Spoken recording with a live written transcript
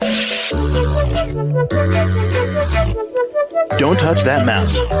Don't touch that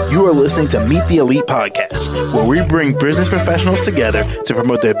mouse. You are listening to Meet the Elite Podcast, where we bring business professionals together to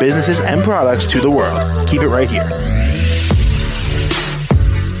promote their businesses and products to the world. Keep it right here.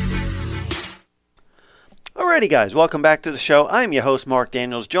 Alrighty, guys, welcome back to the show. I'm your host, Mark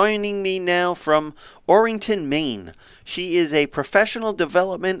Daniels. Joining me now from Orrington, Maine. She is a professional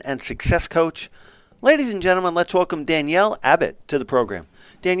development and success coach. Ladies and gentlemen, let's welcome Danielle Abbott to the program.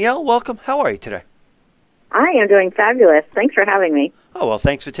 Danielle, welcome. How are you today? I am doing fabulous. Thanks for having me. Oh, well,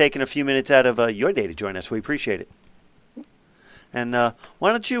 thanks for taking a few minutes out of your day to join us. We appreciate it. And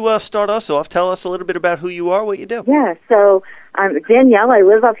why don't you start us off? Tell us a little bit about who you are, what you do. Yeah, so I'm Danielle. I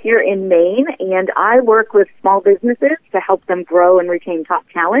live up here in Maine, and I work with small businesses to help them grow and retain top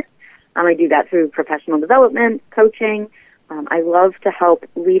talent. I do that through professional development, coaching. I love to help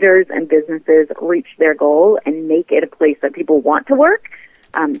leaders and businesses reach their goal and make it a place that people want to work.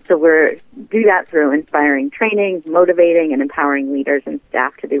 So we do that through inspiring training, motivating, and empowering leaders and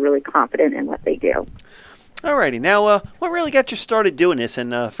staff to be really confident in what they do. All righty. Now, what really got you started doing this,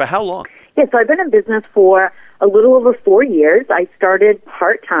 and for how long? Yeah, so I've been in business for a little over 4 years. I started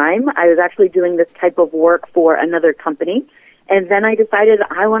part-time. I was actually doing this type of work for another company. And then I decided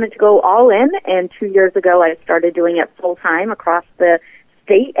I wanted to go all in, and 2 years ago I started doing it full-time across the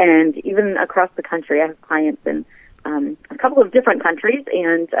state and even across the country. I have clients in a couple of different countries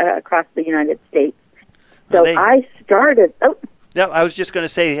and across the United States. So I started... No, I was just going to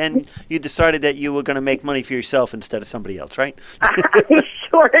say, and you decided that you were going to make money for yourself instead of somebody else, right? I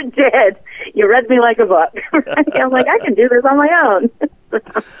sure did. You read me like a book. I'm like, I can do this on my own.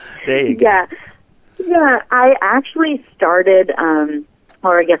 There you go. Yeah, I actually started,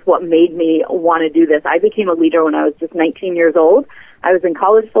 or I guess what made me want to do this, I became a leader when I was just 19 years old. I was in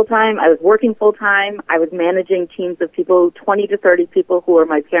college full-time. I was working full-time. I was managing teams of people, 20 to 30 people who were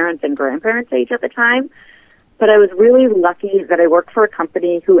my parents' and grandparents' age at the time. But I was really lucky that I worked for a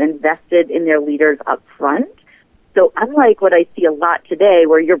company who invested in their leaders up front. So unlike what I see a lot today,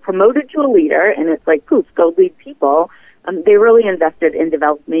 where you're promoted to a leader and it's like, poof, go lead people, they really invested in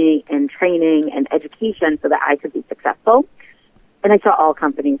developing me and training and education so that I could be successful. And I saw all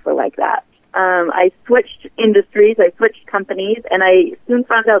companies were like that. I switched industries, I switched companies, and I soon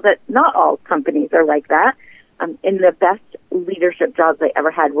found out that not all companies are like that. And the best leadership jobs I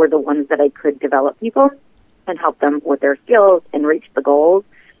ever had were the ones that I could develop people and help them with their skills and reach the goals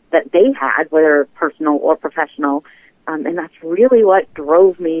that they had, whether personal or professional. And that's really what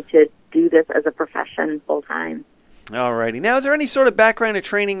drove me to do this as a profession full time. All righty. Now, is there any sort of background or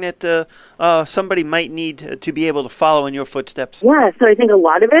training that somebody might need to be able to follow in your footsteps? Yeah, so I think a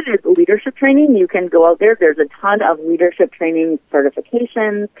lot of it is leadership training. You can go out there. There's a ton of leadership training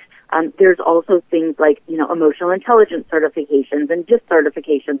certifications. There's also things like, emotional intelligence certifications and DISC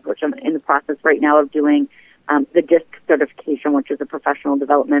certifications, which I'm in the process right now of doing. The DISC certification, which is a professional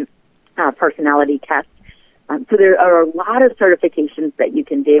development personality test. So there are a lot of certifications that you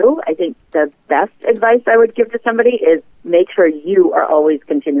can do. I think the best advice I would give to somebody is make sure you are always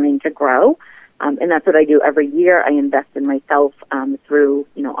continuing to grow. And that's what I do every year. I invest in myself through,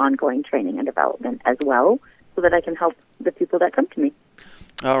 ongoing training and development as well so that I can help the people that come to me.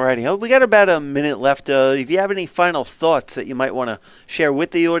 All righty. We got about a minute left. If you have any final thoughts that you might want to share with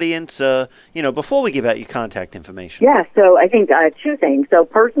the audience, before we give out your contact information. Yeah, so I think two things. So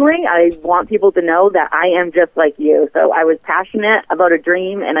personally, I want people to know that I am just like you. So I was passionate about a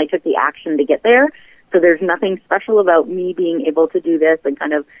dream, and I took the action to get there. So there's nothing special about me being able to do this and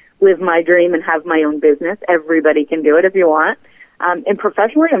kind of live my dream and have my own business. Everybody can do it if you want. And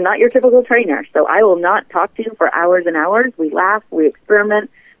professionally, I'm not your typical trainer, so I will not talk to you for hours and hours. We laugh, we experiment,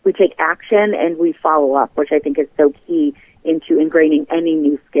 we take action, and we follow up, which I think is so key into ingraining any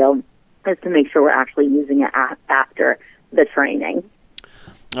new skill, is to make sure we're actually using it after the training.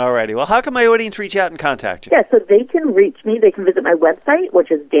 All righty. Well, how can my audience reach out and contact you? Yeah, so they can reach me. They can visit my website,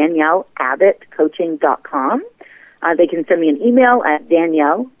 which is DanielleAbbottCoaching.com. They can send me an email at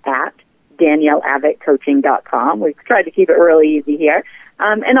DanielleAbbottCoaching.com. We've tried to keep it really easy here.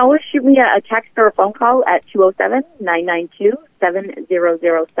 And always shoot me a text or a phone call at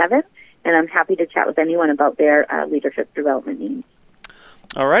 207-992-7007. And I'm happy to chat with anyone about their leadership development needs.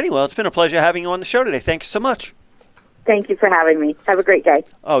 All righty. Well, it's been a pleasure having you on the show today. Thank you so much. Thank you for having me. Have a great day.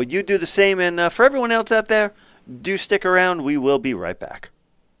 Oh, you do the same. And for everyone else out there, do stick around. We will be right back.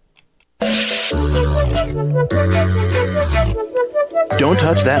 Don't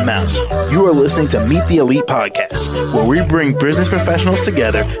touch that mouse. You are listening to Meet the Elite Podcast, where we bring business professionals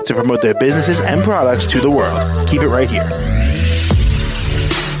together to promote their businesses and products to the world. Keep it right here.